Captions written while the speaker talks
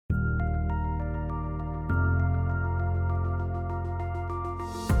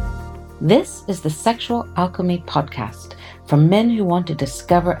This is the Sexual Alchemy Podcast for men who want to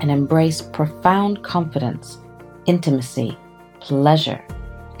discover and embrace profound confidence, intimacy, pleasure,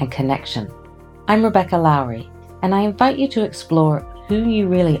 and connection. I'm Rebecca Lowry, and I invite you to explore who you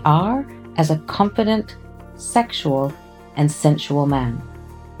really are as a confident, sexual, and sensual man.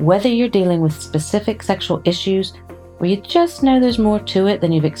 Whether you're dealing with specific sexual issues or you just know there's more to it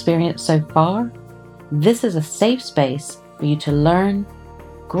than you've experienced so far, this is a safe space for you to learn,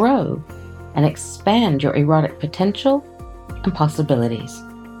 grow, and expand your erotic potential and possibilities.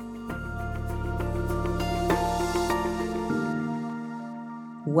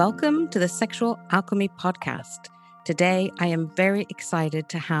 Welcome to the Sexual Alchemy Podcast. Today, I am very excited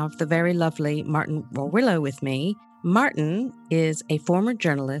to have the very lovely Martin Warrillow with me. Martin is a former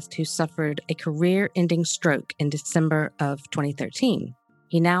journalist who suffered a career-ending stroke in December of 2013.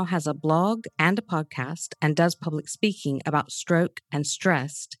 He now has a blog and a podcast and does public speaking about stroke and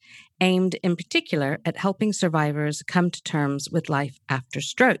stress, aimed in particular at helping survivors come to terms with life after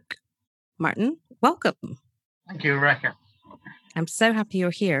stroke. Martin, welcome. Thank you, Rebecca. I'm so happy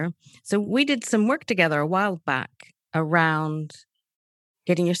you're here. So we did some work together a while back around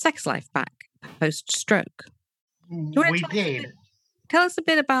getting your sex life back post-stroke. We did. Tell us a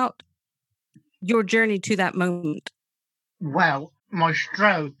bit about your journey to that moment. Well, my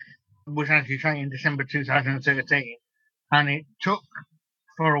stroke was actually in December 2013, and it took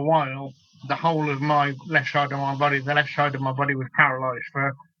for a while the whole of my left side of my body. The left side of my body was paralysed for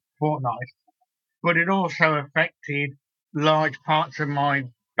a fortnight, but it also affected large parts of my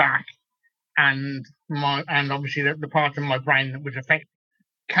back and obviously the part of my brain that was affected.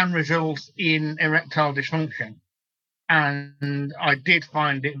 Can result in erectile dysfunction, and I did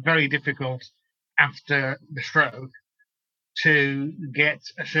find it very difficult after the stroke to get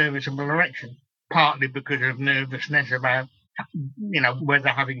a serviceable erection, partly because of nervousness about, whether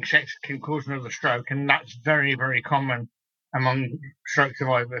having sex can cause another stroke. And that's very, very common among stroke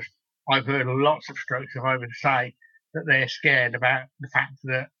survivors. I've heard lots of stroke survivors say that they're scared about the fact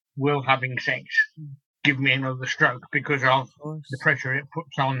that will having sex give me another stroke because of the pressure it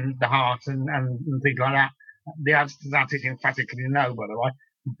puts on the heart and things like that. The answer to that is emphatically no, by the way.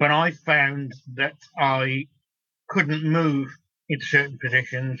 But I found that I couldn't move into certain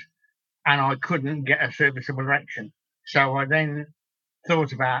positions and I couldn't get a serviceable erection. So I then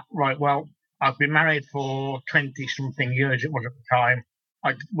thought about, I've been married for 20-something years, it was at the time.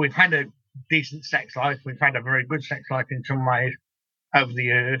 We've had a decent sex life. We've had a very good sex life in some ways over the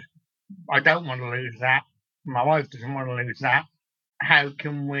years. I don't want to lose that. My wife doesn't want to lose that. How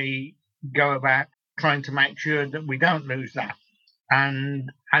can we go about trying to make sure that we don't lose that? And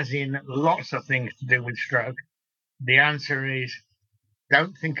as in lots of things to do with stroke, the answer is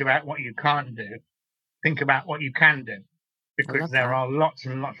don't think about what you can't do. Think about what you can do, because there are lots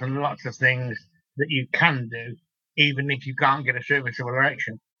and lots and lots of things that you can do, even if you can't get a serviceable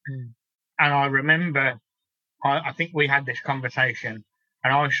erection. And I remember, I think we had this conversation,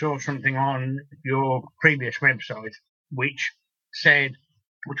 and I saw something on your previous website, which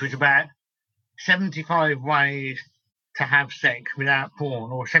was about 75 ways to have sex without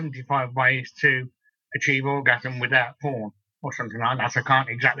porn, or 75 ways to achieve orgasm without porn, or something like that. I can't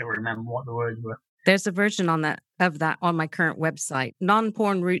exactly remember what the words were. There's a version of that on my current website.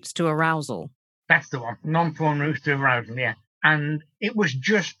 Non-porn routes to arousal. That's the one. Non-porn routes to arousal, yeah. And it was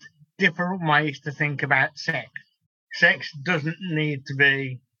just different ways to think about sex. Sex doesn't need to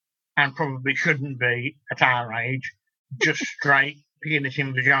be, and probably shouldn't be at our age, just straight penis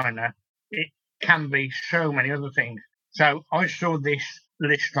in vagina. It can be so many other things. So I saw this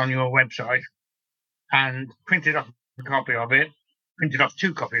list on your website and printed off a copy of it, printed off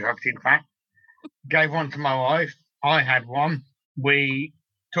 2 copies of it, in fact, gave one to my wife. I had one. We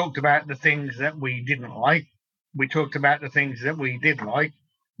talked about the things that we didn't like. We talked about the things that we did like.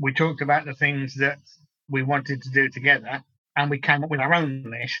 We talked about the things that we wanted to do together, and we came up with our own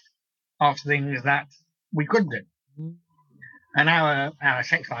list of things that we could do. And our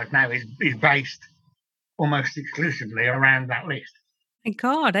sex life now is based almost exclusively around that list. My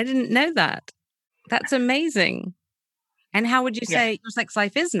God, I didn't know that. That's amazing. And how would you say your sex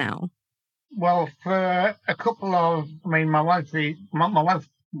life is now? Well, for a couple of, my wife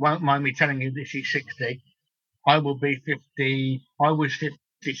won't mind me telling you that she's 60. I will be 50. I was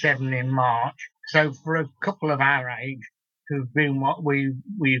 57 in March. So for a couple of our age who've been what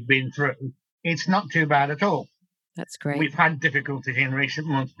we've been through, it's not too bad at all. That's great. We've had difficulties in recent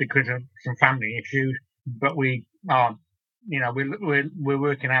months because of some family issues, but we are, we're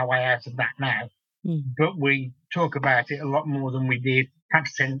working our way out of that now. But we talk about it a lot more than we did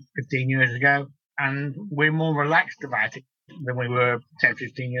perhaps 10, 15 years ago. And we're more relaxed about it than we were 10,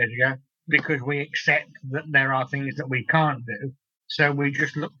 15 years ago. because we accept that there are things that we can't do. So we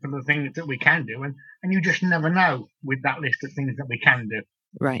just look for the things that we can do. And you just never know with that list of things that we can do.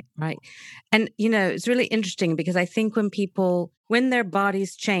 Right, right. And, it's really interesting because I think when their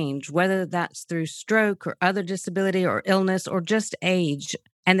bodies change, whether that's through stroke or other disability or illness or just age,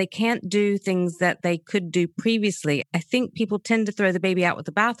 and they can't do things that they could do previously, I think people tend to throw the baby out with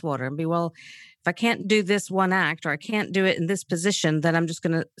the bathwater and be, well, if I can't do this one act or I can't do it in this position, then I'm just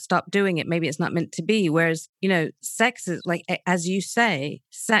going to stop doing it. Maybe it's not meant to be. Whereas, sex is like, as you say,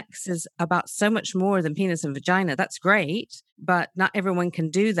 sex is about so much more than penis and vagina. That's great, but not everyone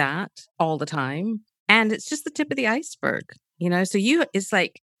can do that all the time. And it's just the tip of the iceberg, So it's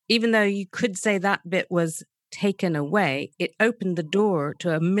like, even though you could say that bit was taken away, it opened the door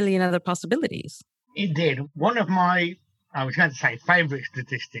to a million other possibilities. It did. One of my, I was going to say, favorite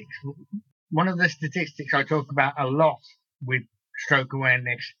statistics. One of the statistics I talk about a lot with stroke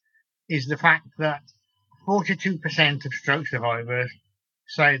awareness is the fact that 42% of stroke survivors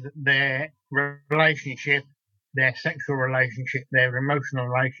say that their relationship, their sexual relationship, their emotional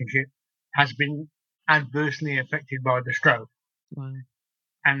relationship has been adversely affected by the stroke. Wow.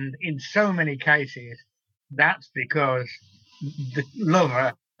 And in so many cases, that's because the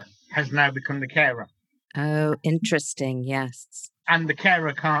lover has now become the carer. Oh, interesting. Yes. And the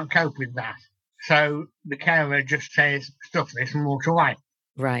carer can't cope with that. So the carer just says, stuff this and walks away.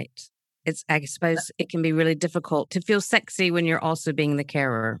 Right. I suppose it can be really difficult to feel sexy when you're also being the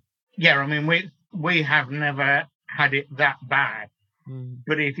carer. Yeah, I mean, we have never had it that bad.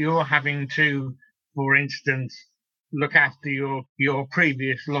 But if you're having to, for instance, look after your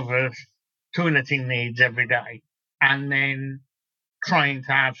previous lover's toileting needs every day and then trying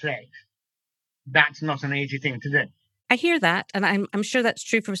to have sex, that's not an easy thing to do. I hear that, and I'm sure that's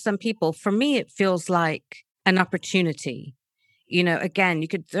true for some people. For me, it feels like an opportunity. Again, you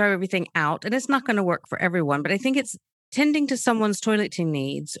could throw everything out, and it's not going to work for everyone, but I think it's tending to someone's toileting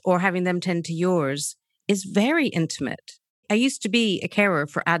needs or having them tend to yours is very intimate. I used to be a carer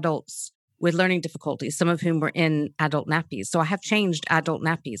for adults with learning difficulties, some of whom were in adult nappies. So I have changed adult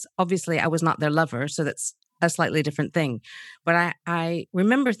nappies. Obviously, I was not their lover, so that's a slightly different thing. But I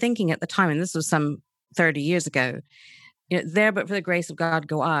remember thinking at the time, and this was some 30 years ago, there but for the grace of God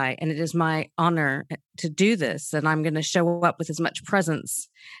go I, and it is my honor to do this, and I'm going to show up with as much presence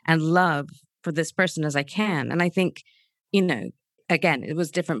and love for this person as I can. And I think, again, it was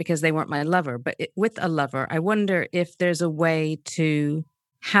different because they weren't my lover, but with a lover, I wonder if there's a way to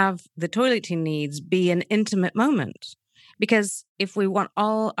have the toileting needs be an intimate moment. Because if we want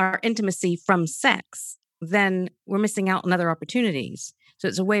all our intimacy from sex, then we're missing out on other opportunities. So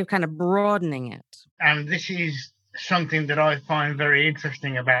it's a way of kind of broadening it. And this is something that I find very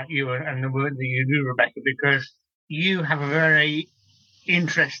interesting about you and the work that you do, Rebecca, because you have a very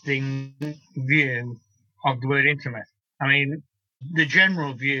interesting view of the word intimate. I mean, the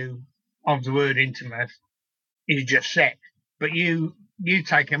general view of the word intimate is just sex, but you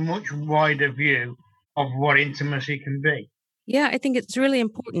take a much wider view of what intimacy can be. Yeah, I think it's really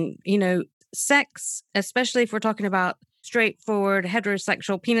important. Sex, especially if we're talking about straightforward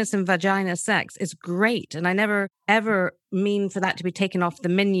heterosexual penis and vagina sex, is great. And I never, ever mean for that to be taken off the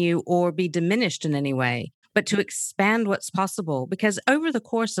menu or be diminished in any way, but to expand what's possible. Because over the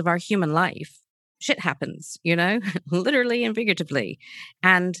course of our human life, shit happens, literally and figuratively.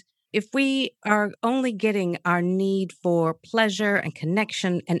 And if we are only getting our need for pleasure and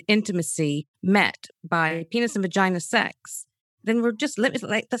connection and intimacy met by penis and vagina sex, then we're just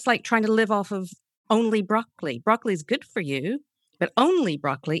that's like trying to live off of only broccoli. Broccoli is good for you, but only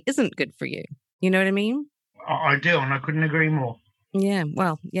broccoli isn't good for you. You know what I mean? I do, and I couldn't agree more. Yeah,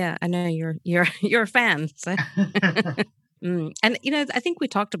 well, yeah, I know you're a fan. So. And I think we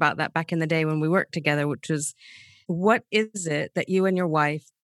talked about that back in the day when we worked together, which was, what is it that you and your wife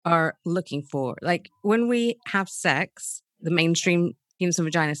are looking for? Like when we have sex, the mainstream penis and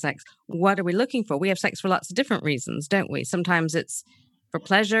vagina sex, what are we looking for? We have sex for lots of different reasons, don't we? Sometimes it's for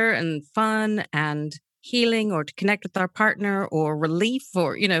pleasure and fun and healing, or to connect with our partner, or relief,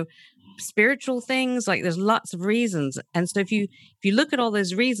 or, spiritual things. Like there's lots of reasons. And so if you look at all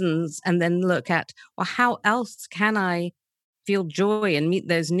those reasons and then look at, well, how else can I feel joy and meet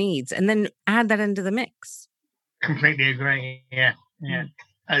those needs, and then add that into the mix? Completely agree. Yeah.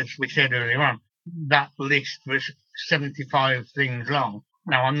 As we said earlier on, that list was 75 things long.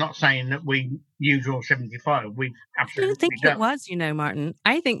 Now, I'm not saying that we use all 75. We absolutely I don't think don't. It was, Martin.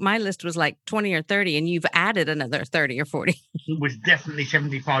 I think my list was like 20 or 30, and you've added another 30 or 40. It was definitely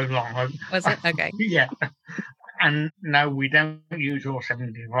 75 long. Was it? Okay. Yeah. And no, we don't use all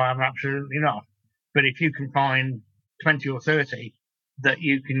 75. Absolutely not. But if you can find 20 or 30 that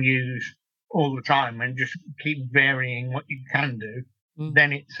you can use all the time and just keep varying what you can do,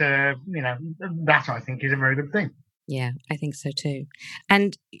 then it's, that I think is a very good thing. Yeah, I think so too.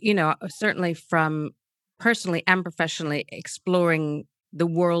 And, certainly from personally and professionally exploring the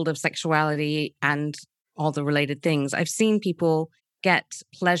world of sexuality and all the related things, I've seen people get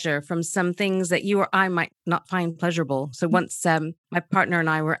pleasure from some things that you or I might not find pleasurable. So once my partner and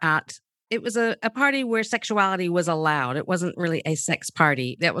I were it was a party where sexuality was allowed. It wasn't really a sex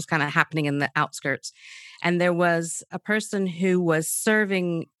party. That was kind of happening in the outskirts. And there was a person who was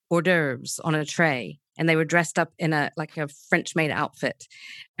serving hors d'oeuvres on a tray, and they were dressed up in a French maid outfit.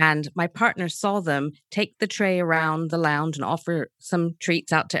 And my partner saw them take the tray around the lounge and offer some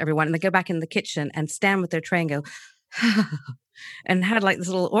treats out to everyone. And they go back in the kitchen and stand with their tray and go, and had like this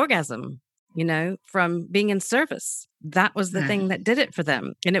little orgasm, from being in service. That was the thing that did it for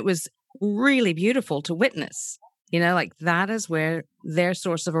them. And it was really beautiful to witness, that is where their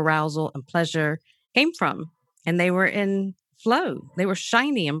source of arousal and pleasure came from. And they were in flow. They were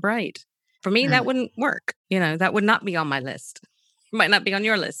shiny and bright. For me, that wouldn't work. That would not be on my list. It might not be on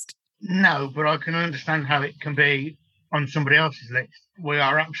your list. No, but I can understand how it can be on somebody else's list. We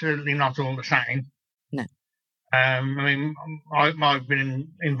are absolutely not all the same. No. I've been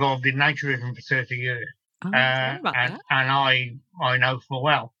involved in naturism for 30 years. And I know full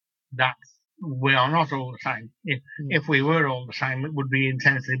well that we are not all the same. If we were all the same, it would be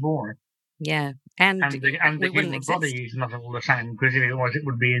intensely boring. Yeah. And the human body is not all the same, because if it was, it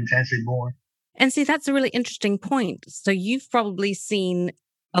would be intensely boring. And see, that's a really interesting point. So you've probably seen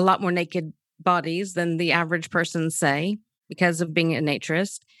a lot more naked bodies than the average person, say, because of being a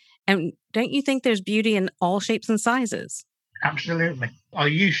naturist. And don't you think there's beauty in all shapes and sizes? Absolutely. I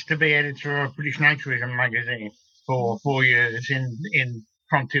used to be editor of British Naturism magazine for 4 years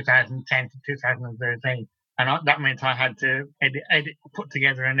from 2010 to 2013. And that meant I had to put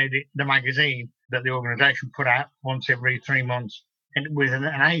together and edit the magazine that the organisation put out once every 3 months. And it was an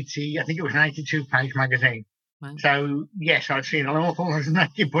 82-page magazine. Wow. So, yes, I've seen an awful lot of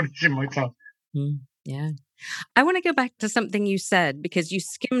naked bodies in my time. Yeah. I want to go back to something you said, because you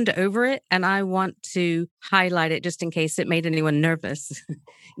skimmed over it, and I want to highlight it just in case it made anyone nervous.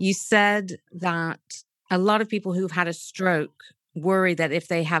 You said that a lot of people who've had a stroke worry that if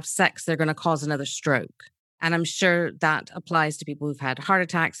they have sex, they're going to cause another stroke. And I'm sure that applies to people who've had heart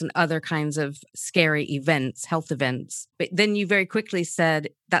attacks and other kinds of scary events, health events. But then you very quickly said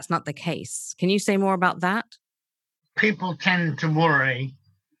that's not the case. Can you say more about that? People tend to worry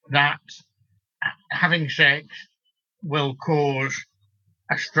that having sex will cause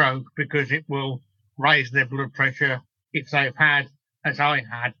a stroke because it will raise their blood pressure if they've had, as I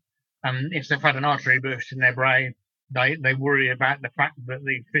had, if they've had an artery burst in their brain. They worry about the fact that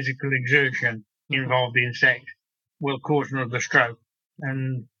the physical exertion involved in sex will cause another stroke.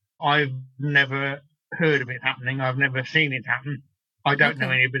 And I've never heard of it happening. I've never seen it happen. I don't know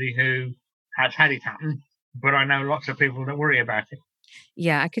anybody who has had it happen, but I know lots of people that worry about it.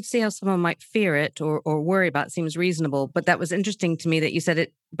 Yeah, I could see how someone might fear it or worry about it. Seems reasonable. But that was interesting to me that you said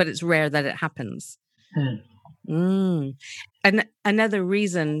it, but it's rare that it happens. And another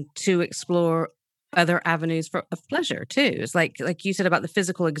reason to explore other avenues of pleasure too is like you said about the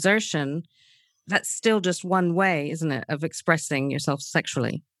physical exertion. That's still just one way, isn't it, of expressing yourself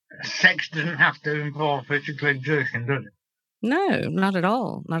sexually? Sex doesn't have to involve physical exertion, does it? No, not at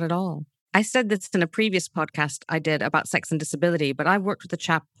all. Not at all. I said this in a previous podcast I did about sex and disability, but I worked with a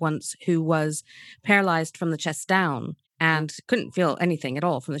chap once who was paralyzed from the chest down and couldn't feel anything at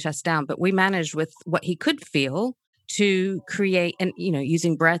all from the chest down. But we managed with what he could feel to create, and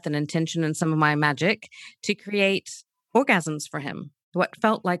using breath and intention and some of my magic, to create orgasms for him. What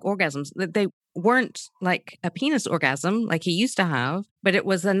felt like orgasms. They weren't like a penis orgasm like he used to have, but it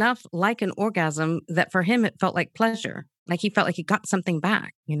was enough like an orgasm that for him it felt like pleasure. Like he felt like he got something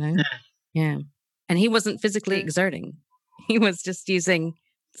back, Yeah. And he wasn't physically exerting. He was just using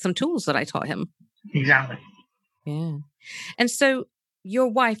some tools that I taught him. Exactly. Yeah. And so your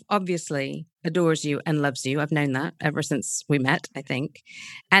wife obviously adores you and loves you. I've known that ever since we met, I think.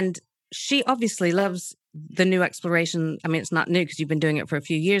 And she obviously loves the new exploration. I mean, it's not new because you've been doing it for a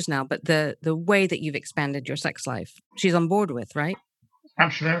few years now, but the way that you've expanded your sex life, she's on board with, right?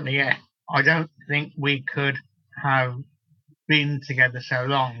 Absolutely, yeah. I don't think we could have been together so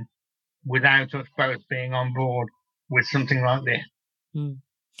long without us both being on board with something like this.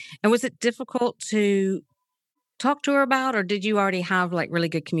 And was it difficult to talk to her about, or did you already have like really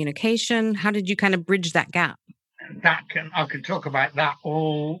good communication? How did you kind of bridge that gap? I could talk about that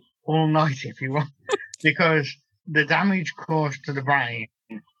all night if you want, because the damage caused to the brain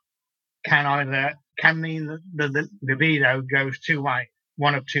can mean that the libido goes two ways,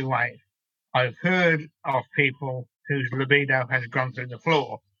 one of two ways. I've heard of people whose libido has gone through the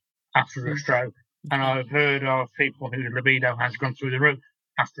floor after a stroke, and I've heard of people whose libido has gone through the roof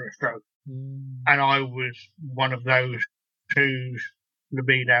after a stroke. And I was one of those whose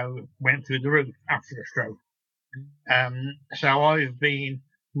libido went through the roof after a stroke. So I've been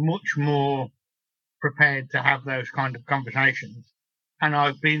much more prepared to have those kind of conversations, and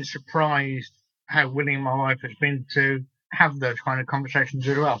I've been surprised how willing my wife has been to have those kind of conversations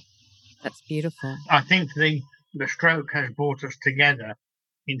as well. That's beautiful. I think the stroke has brought us together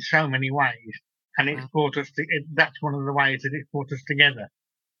in so many ways, and it's brought us to, that's one of the ways that it's brought us together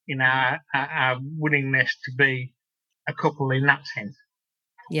in our willingness to be a couple in that sense.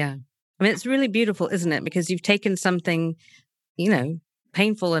 Yeah. I mean, it's really beautiful, isn't it? Because you've taken something,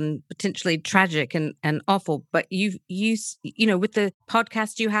 painful and potentially tragic and awful, but you with the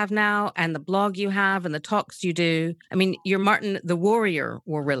podcast you have now and the blog you have and the talks you do, I mean, you're Martin the Warrior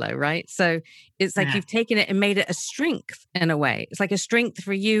Warrillow, right? So it's like you've taken it and made it a strength in a way. It's like a strength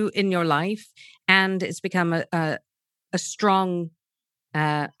for you in your life, and it's become a strong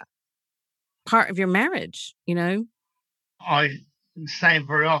part of your marriage, I say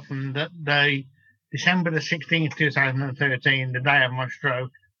very often that December the 16th, 2013, the day of my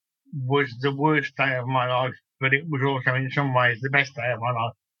stroke, was the worst day of my life, but it was also in some ways the best day of my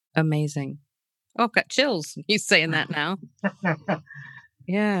life. Amazing. Oh, I've got chills. You saying that now.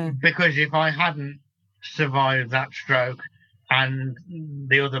 Yeah. Because if I hadn't survived that stroke, and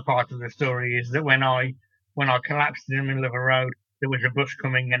the other part of the story is that when I collapsed in the middle of a road, there was a bus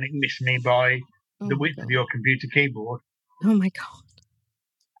coming and it missed me by the width of your computer keyboard. Oh my God.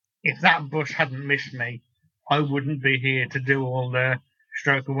 If that bus hadn't missed me, I wouldn't be here to do all the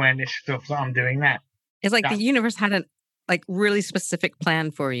stroke awareness stuff that I'm doing now. It's like the universe had a really specific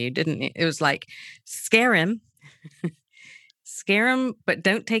plan for you, didn't it? It was like, scare him, but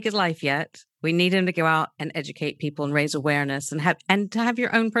don't take his life yet. We need him to go out and educate people and raise awareness and to have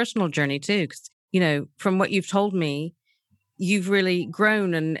your own personal journey too. Because, from what you've told me, you've really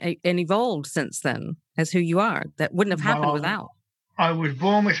grown and evolved since then as who you are. That wouldn't have happened without. I was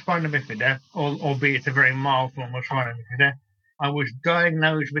born with spina bifida, albeit a very mild form of spina bifida. I was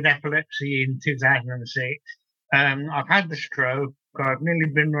diagnosed with epilepsy in 2006. I've had the stroke. I've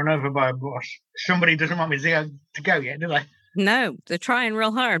nearly been run over by a bus. Somebody doesn't want me to go yet, do they? No, they're trying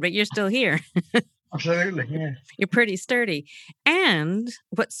real hard, but you're still here. Absolutely, yeah. You're pretty sturdy. And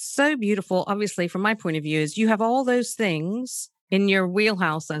what's so beautiful, obviously, from my point of view, is you have all those things in your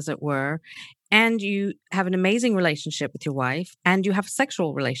wheelhouse, as it were, and you have an amazing relationship with your wife, and you have a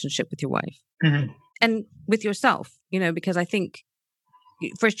sexual relationship with your wife. Mm-hmm. And with yourself, because I think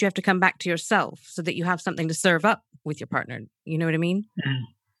first you have to come back to yourself so that you have something to serve up with your partner. You know what I mean? Mm.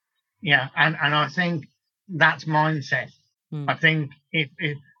 Yeah, and I think that's mindset. I think if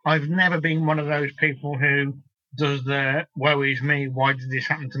I've never been one of those people who does the woe is me, why did this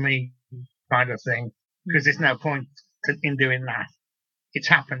happen to me kind of thing, because there's no point in doing that. It's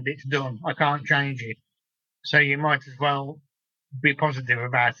happened, it's done, I can't change it. So you might as well be positive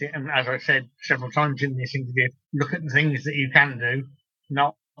about it. And as I said several times in this interview, look at the things that you can do,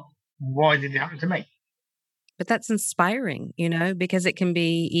 not why did it happen to me. But that's inspiring, because it can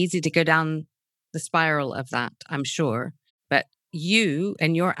be easy to go down the spiral of that, I'm sure. But you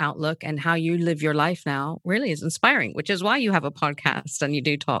and your outlook and how you live your life now really is inspiring, which is why you have a podcast and you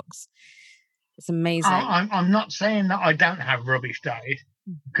do talks. It's amazing. I'm not saying that I don't have rubbish days,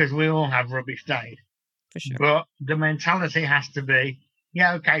 because we all have rubbish days. For sure. But the mentality has to be,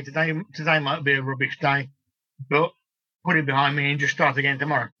 okay, today might be a rubbish day, but put it behind me and just start again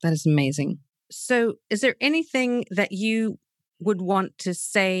tomorrow. That is amazing. So is there anything that you would want to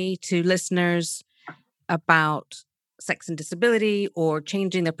say to listeners about sex and disability, or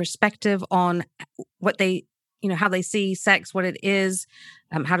changing their perspective on what they, how they see sex, what it is,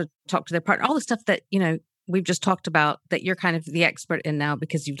 how to talk to their partner, all the stuff that, we've just talked about that you're kind of the expert in now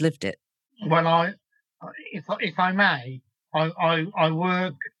because you've lived it? Well, if I may, I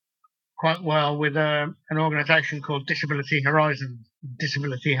work quite well with an organisation called Disability Horizons,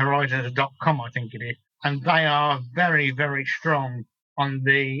 disabilityhorizons.com, I think it is. And they are very, very strong on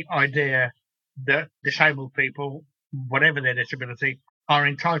the idea that disabled people, whatever their disability, are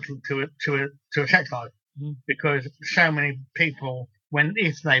entitled to a sex life. Mm-hmm. Because so many people,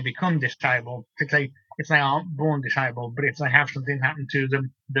 if they become disabled, particularly if they aren't born disabled, but if they have something happen to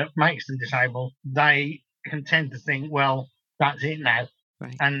them that makes them disabled, they can tend to think, well, that's it now.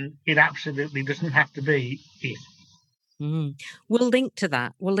 Right. And it absolutely doesn't have to be it. Mm. We'll link to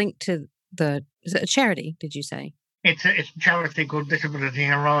that. We'll link to is it a charity, did you say? It's a charity called Disability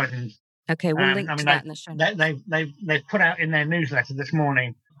Horizons. Okay, we'll link to that in the show notes. They've put out in their newsletter this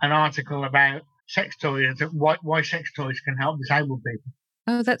morning an article about sex toys, why sex toys can help disabled people.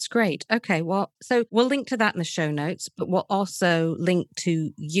 Oh, that's great. Okay, well, so we'll link to that in the show notes, but we'll also link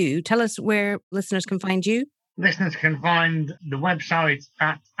to you. Tell us where listeners can find you. Listeners can find the website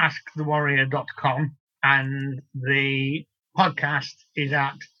at askthewarrior.com, and the podcast is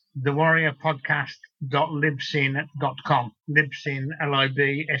at thewarriorpodcast.libsyn.com. Libsyn,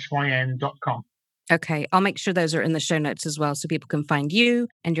 LIBSYN.com. Okay, I'll make sure those are in the show notes as well so people can find you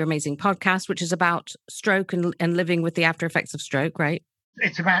and your amazing podcast, which is about stroke and living with the after effects of stroke, right?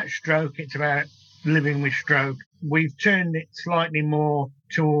 It's about stroke. It's about living with stroke. We've turned it slightly more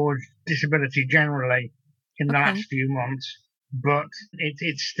towards disability generally in the last few months, but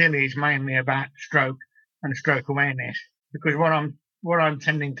it still is mainly about stroke and stroke awareness. Because what I'm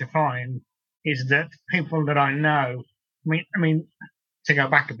tending to find is that people that I know, I mean, to go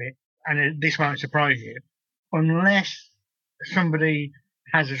back a bit, and this won't surprise you, unless somebody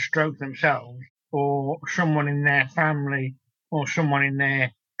has a stroke themselves, or someone in their family or someone in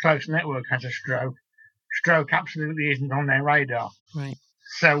their close network has a stroke absolutely isn't on their radar. Right.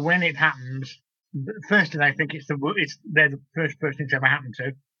 So when it happens, firstly, they think they're the first person it's ever happened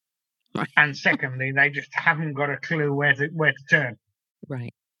to. Right. And secondly, they just haven't got a clue where to turn.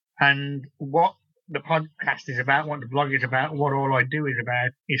 Right. And what the podcast is about, what the blog is about, what all I do is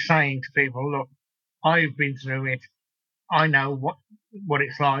about, is saying to people, look, I've been through it. I know what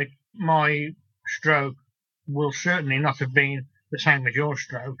it's like. My stroke will certainly not have been the same as your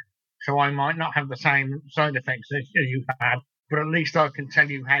stroke, so I might not have the same side effects as you've had, but at least I can tell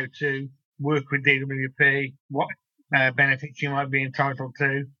you how to work with DWP, what benefits you might be entitled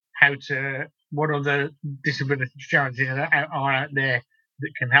to, what other disability charities are out there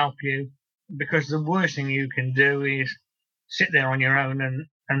that can help you. Because the worst thing you can do is sit there on your own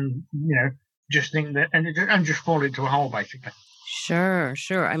and just think that and just fall into a hole, basically. Sure.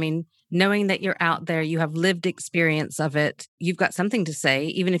 I mean, knowing that you're out there, you have lived experience of it, you've got something to say,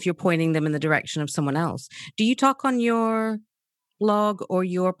 even if you're pointing them in the direction of someone else. Do you talk on your blog or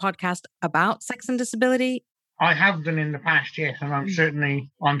your podcast about sex and disability? I have done in the past, yes, and I'm certain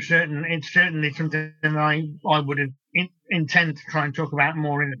it's certainly something I would intend to try and talk about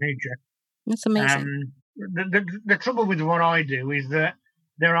more in the future. That's amazing. The trouble with what I do is that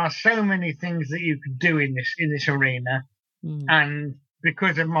there are so many things that you could do in this arena, and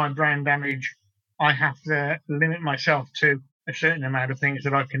because of my brain damage, I have to limit myself to a certain amount of things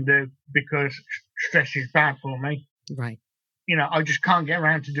that I can do because stress is bad for me. Right. I just can't get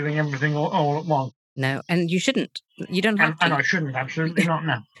around to doing everything all at once. No, and you shouldn't. You don't have to. And I shouldn't, absolutely not,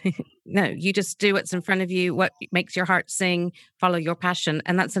 no. No, you just do what's in front of you, what makes your heart sing, follow your passion,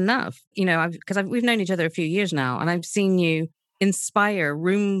 and that's enough. Because we've known each other a few years now, and I've seen you inspire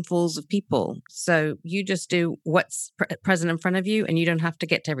roomfuls of people. So you just do what's present in front of you, and you don't have to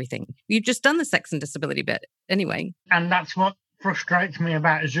get to everything. You've just done the sex and disability bit anyway. And that's what frustrates me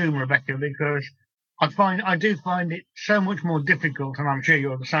about Zoom, Rebecca, because I do find it so much more difficult, and I'm sure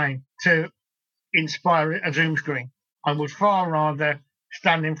you're the same, to inspire a Zoom screen. I would far rather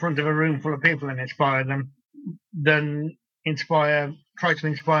stand in front of a room full of people and inspire them than try to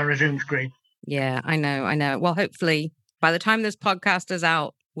inspire a Zoom screen. Yeah, I know. Well, hopefully by the time this podcast is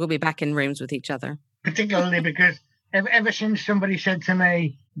out, we'll be back in rooms with each other. Particularly because ever since somebody said to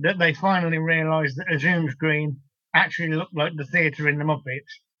me that they finally realised that a Zoom screen actually looked like the theatre in the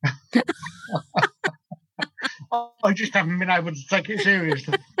Muppets, I just haven't been able to take it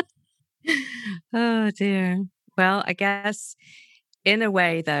seriously. Oh, dear. Well, I guess in a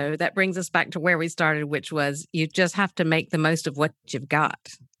way, though, that brings us back to where we started, which was you just have to make the most of what you've got,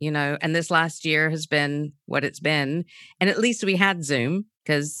 and this last year has been what it's been. And at least we had Zoom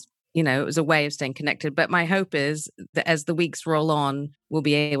because, it was a way of staying connected. But my hope is that as the weeks roll on, we'll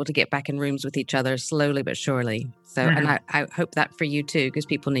be able to get back in rooms with each other slowly but surely. So, and I hope that for you too, because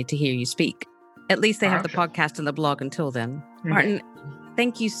people need to hear you speak. At least they have the podcast and the blog until then. Martin,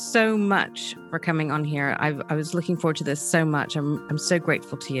 thank you so much for coming on here. I was looking forward to this so much. I'm so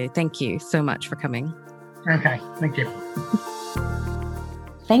grateful to you. Thank you so much for coming. Okay, thank you.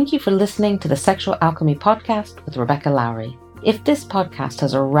 Thank you for listening to the Sexual Alchemy Podcast with Rebecca Lowry. If this podcast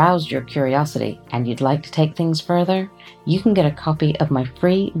has aroused your curiosity and you'd like to take things further, you can get a copy of my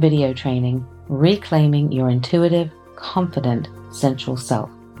free video training, Reclaiming Your Intuitive, Confident, Sensual Self.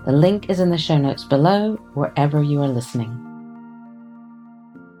 The link is in the show notes below, wherever you are listening.